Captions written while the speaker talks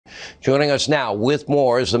Joining us now with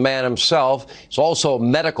more is the man himself. He's also a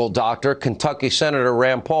medical doctor, Kentucky Senator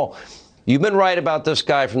Rand Paul. You've been right about this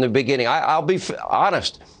guy from the beginning. I'll be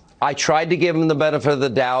honest. I tried to give him the benefit of the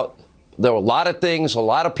doubt. There were a lot of things, a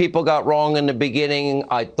lot of people got wrong in the beginning.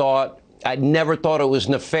 I never thought it was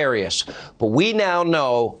nefarious. But we now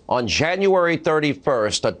know on January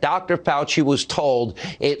 31st that Dr. Fauci was told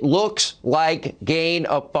it looks like gain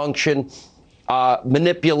of function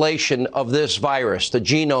manipulation of this virus, the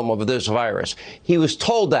genome of this virus. He was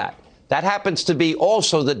told that. That happens to be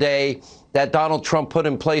also the day that Donald Trump put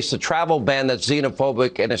in place the travel ban that's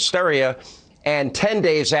xenophobic and hysteria, and 10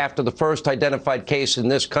 days after the first identified case in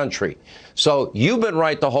this country. So you've been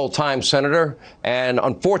right the whole time, Senator, and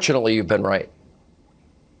unfortunately you've been right.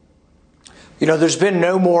 You know, there's been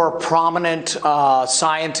no more prominent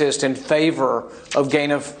scientist in favor of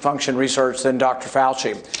gain-of-function research than Dr.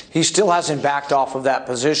 Fauci. He still hasn't backed off of that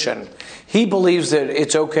position. He believes that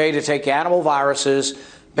it's okay to take animal viruses,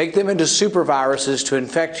 make them into superviruses to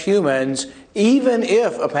infect humans, even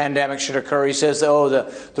if a pandemic should occur. He says, oh,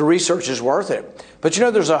 the research is worth it. But, you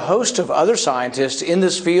know, there's a host of other scientists in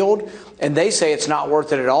this field, and they say it's not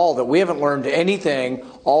worth it at all, that we haven't learned anything.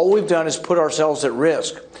 All we've done is put ourselves at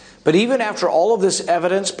risk. But even after all of this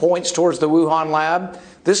evidence points towards the Wuhan lab,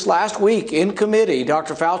 this last week in committee,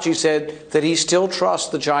 Dr. Fauci said that he still trusts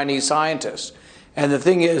the Chinese scientists. And the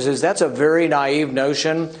thing is that's a very naive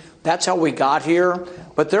notion. That's how we got here.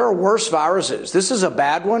 But there are worse viruses. This is a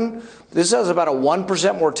bad one. This has about a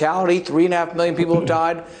 1% mortality. 3.5 million people have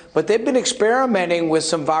died. But they've been experimenting with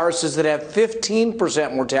some viruses that have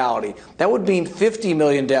 15% mortality. That would mean 50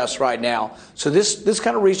 million deaths right now. So this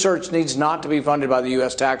kind of research needs not to be funded by the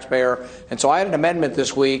U.S. taxpayer. And so I had an amendment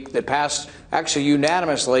this week that passed actually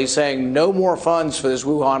unanimously saying no more funds for this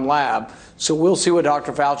Wuhan lab. So we'll see what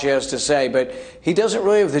Dr. Fauci has to say, but he doesn't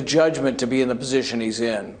really have the judgment to be in the position he's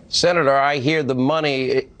in. Senator, I hear the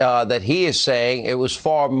money that he is saying it was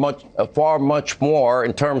far much more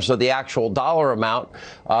in terms of the actual dollar amount.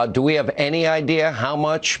 Do we have any idea how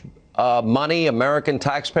much money, American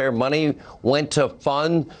taxpayer money, went to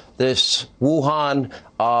fund this Wuhan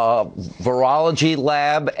virology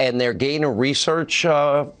lab and their gain of research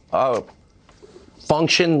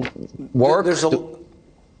function work?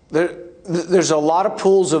 There's a lot of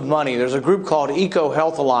pools of money. There's a group called Eco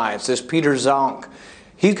Health Alliance, this Peter Zonk.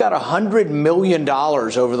 He's got $100 million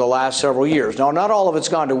over the last several years. Now, not all of it's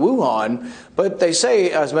gone to Wuhan, but they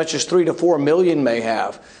say as much as 3 to 4 million may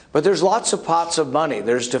have. But there's lots of pots of money.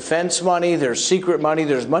 There's defense money, there's secret money,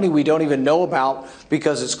 there's money we don't even know about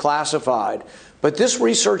because it's classified. But this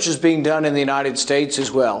research is being done in the United States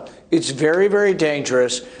as well. It's very, very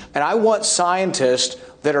dangerous. And I want scientists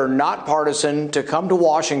that are not partisan to come to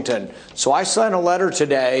Washington. So I sent a letter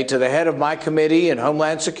today to the head of my committee in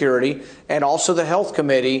Homeland Security and also the Health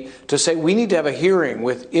Committee to say we need to have a hearing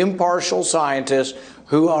with impartial scientists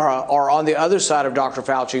who are on the other side of Dr.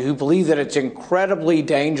 Fauci, who believe that it's incredibly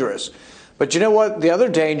dangerous. But you know what? The other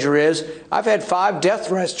danger is I've had 5 death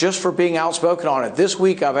threats just for being outspoken on it. This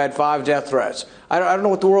week I've had 5 death threats. I don't know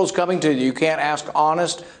what the world's coming to. You can't ask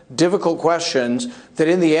honest, difficult questions that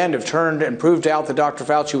in the end have turned and proved out that Dr.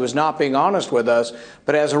 Fauci was not being honest with us.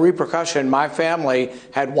 But as a repercussion, my family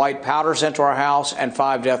had white powder sent to our house and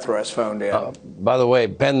 5 death threats phoned in. By the way,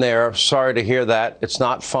 been there. Sorry to hear that. It's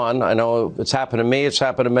not fun. I know it's happened to me. It's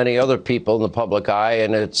happened to many other people in the public eye,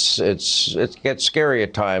 and it gets scary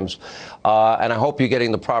at times. And I hope you're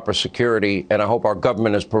getting the proper security, and I hope our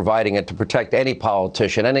government is providing it to protect any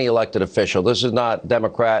politician, any elected official. This is not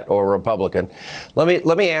Democrat or Republican.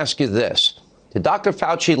 Let me ask you this. Did Dr.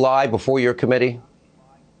 Fauci lie before your committee?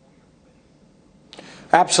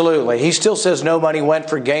 Absolutely. He still says no money went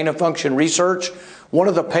for gain-of-function research. One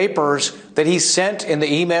of the papers that he sent in the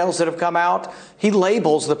emails that have come out, he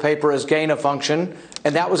labels the paper as gain-of-function,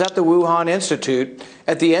 and that was at the Wuhan Institute.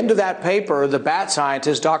 At the end of that paper, the bat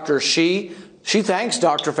scientist, Dr. Shi, she thanks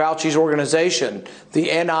Dr. Fauci's organization, the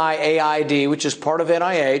NIAID, which is part of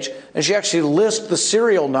NIH, and she actually lists the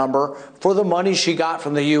serial number for the money she got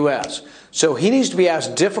from the U.S. So he needs to be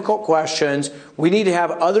asked difficult questions. We need to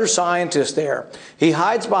have other scientists there. He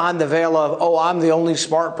hides behind the veil of, oh, I'm the only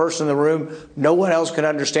smart person in the room. No one else can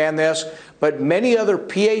understand this. But many other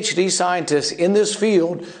PhD scientists in this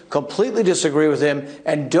field completely disagree with him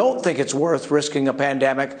and don't think it's worth risking a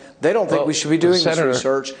pandemic. They don't think we should be doing this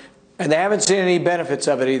research. And they haven't seen any benefits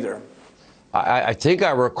of it either. I think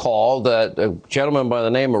I recall that a gentleman by the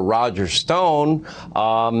name of Roger Stone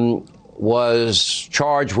was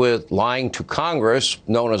charged with lying to Congress,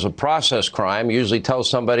 known as a process crime. Usually tell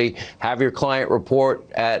somebody, have your client report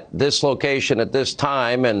at this location at this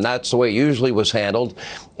time, and that's the way it usually was handled.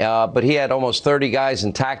 But he had almost 30 guys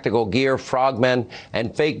in tactical gear, frogmen,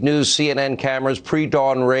 and fake news CNN cameras,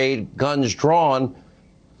 pre-dawn raid, guns drawn,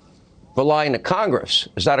 for lying to Congress.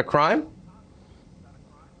 Is that a crime?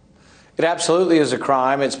 It absolutely is a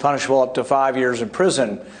crime. It's punishable up to 5 years in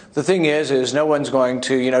prison. The thing is no one's going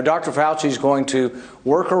to, Dr. Fauci is going to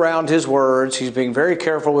work around his words. He's being very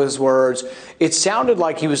careful with his words. It sounded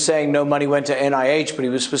like he was saying no money went to NIH, but he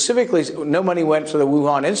was specifically, no money went to the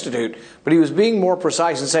Wuhan Institute, but he was being more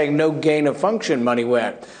precise and saying no gain of function money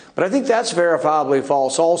went. But I think that's verifiably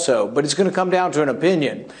false also, but it's going to come down to an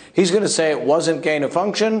opinion. He's going to say it wasn't gain of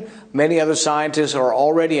function. Many other scientists are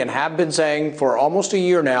already and have been saying for almost a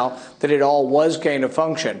year now that it all was gain of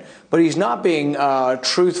function. But he's not being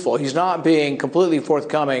truthful. He's not being completely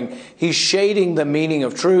forthcoming. He's shading the meaning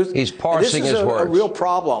of truth. He's parsing his words. This is a real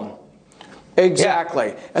problem. Exactly.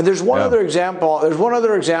 Yeah. And there's one other example. There's one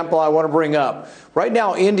other example I want to bring up. Right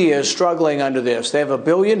now, India is struggling under this. They have 1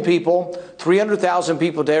 billion people, 300,000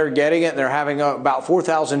 people there getting it, and they're having about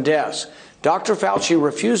 4,000 deaths. Dr. Fauci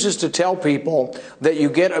refuses to tell people that you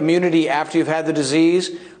get immunity after you've had the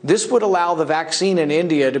disease. This would allow the vaccine in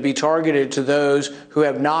India to be targeted to those who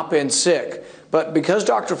have not been sick. But because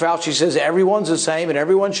Dr. Fauci says everyone's the same and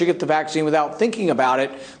everyone should get the vaccine without thinking about it,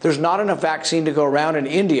 there's not enough vaccine to go around in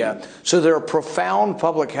India. So there are profound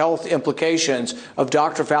public health implications of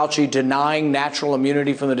Dr. Fauci denying natural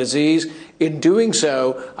immunity from the disease. In doing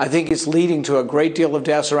so, I think it's leading to a great deal of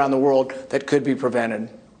deaths around the world that could be prevented.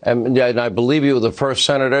 And I believe you were the first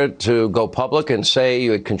senator to go public and say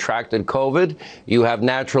you had contracted COVID. You have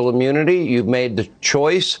natural immunity. You've made the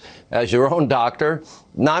choice as your own doctor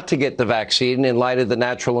not to get the vaccine in light of the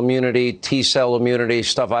natural immunity, T-cell immunity,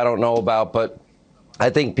 stuff I don't know about. But I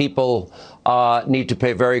think people need to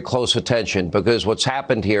pay very close attention, because what's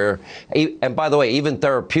happened here, and by the way, even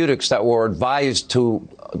therapeutics that were advised to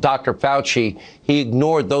Dr. Fauci, he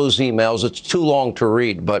ignored those emails. It's too long to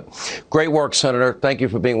read. But great work, Senator. Thank you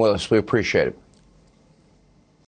for being with us. We appreciate it.